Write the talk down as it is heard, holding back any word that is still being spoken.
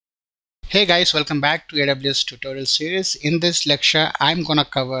Hey guys, welcome back to AWS tutorial series. In this lecture, I'm going to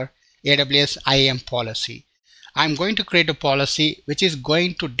cover AWS IAM policy. I'm going to create a policy which is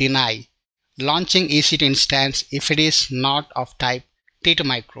going to deny launching EC2 instance if it is not of type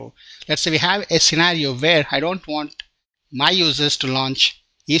t2.micro. Let's say we have a scenario where I don't want my users to launch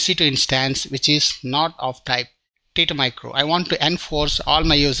EC2 instance which is not of type t2.micro. I want to enforce all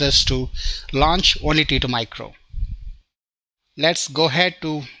my users to launch only t2.micro. Let's go ahead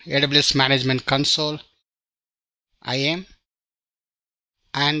to AWS Management Console, IAM,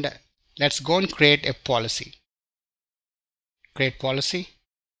 and let's go and create a policy. Create policy,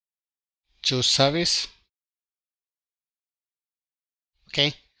 choose service.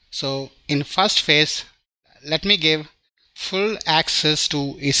 Okay, so in first phase, let me give full access to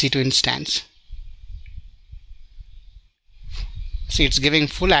EC2 instance. See, it's giving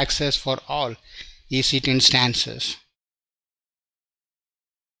full access for all EC2 instances.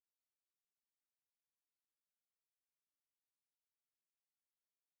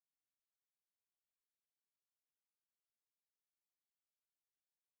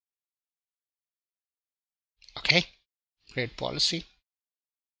 Okay, create policy.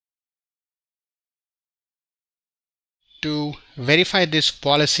 To verify this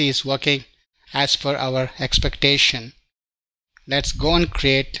policy is working as per our expectation, let's go and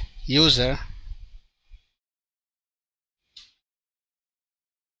create user.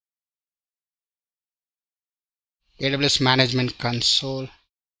 AWS Management Console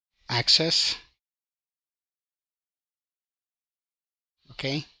access.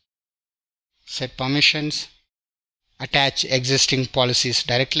 Okay, set permissions, attach existing policies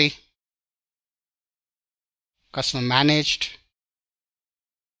directly, customer managed,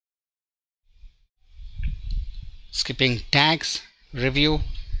 skipping tags, review,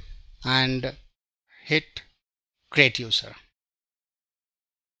 and hit create user.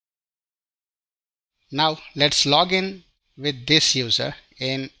 Now let's log in with this user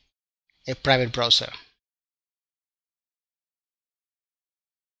in a private browser.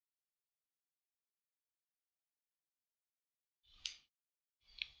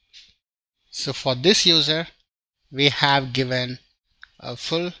 So for this user, we have given a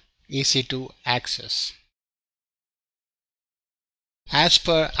full EC2 access. As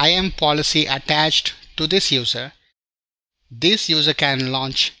per IAM policy attached to this user can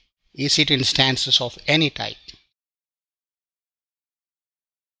launch EC2 instances of any type.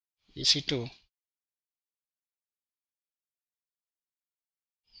 EC2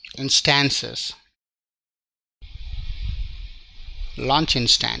 instances, launch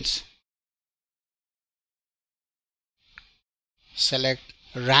instance, select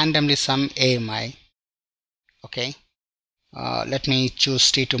randomly some AMI. Okay, let me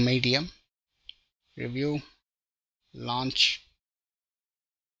choose T2 medium, review, launch.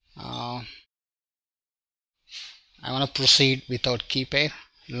 I want to proceed without key pair,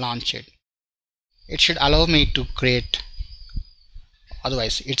 launch it. It should allow me to create,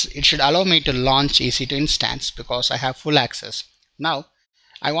 otherwise it should allow me to launch EC2 instance because I have full access. Now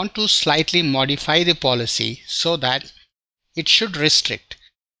I want to slightly modify the policy so that it should restrict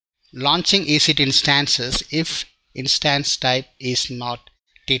launching EC2 instances if instance type is not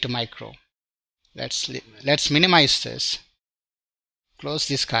t2.micro. Let's minimize this, close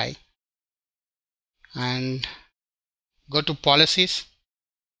this guy, and go to policies,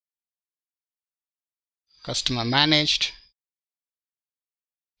 customer managed,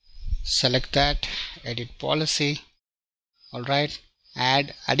 select that, edit policy. Alright,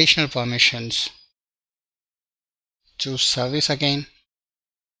 add additional permissions, choose service again,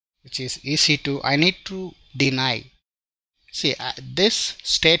 which is EC2. I need to deny. See, this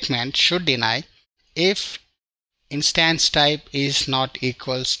statement should deny if instance type is not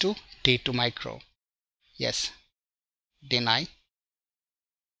equals to t2.micro. Yes, deny.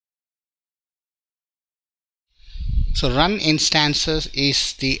 So run instances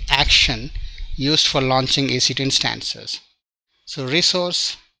is the action used for launching EC2 instances. So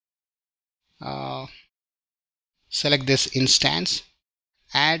resource, select this instance,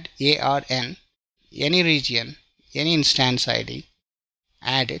 add ARN, any region, any instance ID,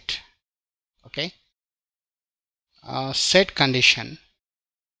 add it. Okay, set condition,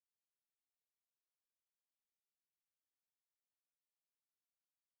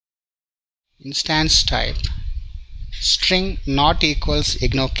 instance type, string not equals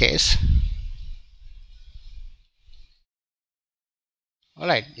ignore case.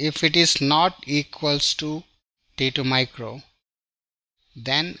 Alright, if it is not equals to t2.micro,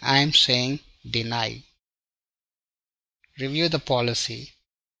 then I am saying deny. Review the policy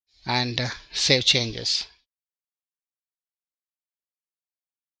and save changes.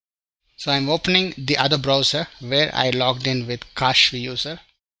 So I'm opening the other browser where I logged in with Kashvi user.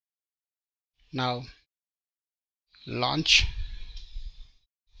 Now launch,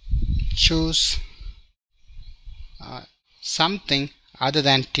 choose something other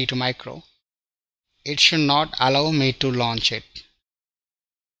than t2.micro. It should not allow me to launch it.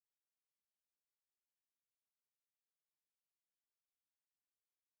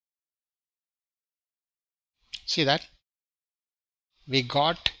 See that? We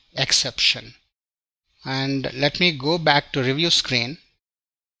got exception. And let me go back to review screen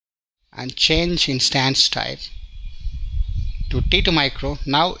and change instance type to t2.micro.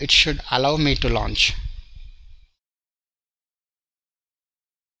 Now it should allow me to launch.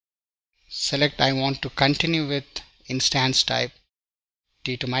 Select I want to continue with instance type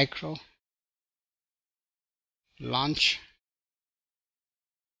t2.micro. Launch.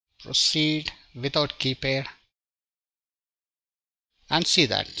 Proceed without key pair. And see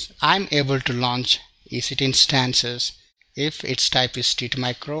that I'm able to launch EC2 instances if its type is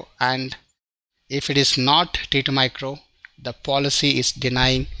t2.micro, and if it is not t2.micro, the policy is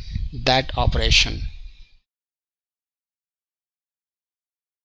denying that operation.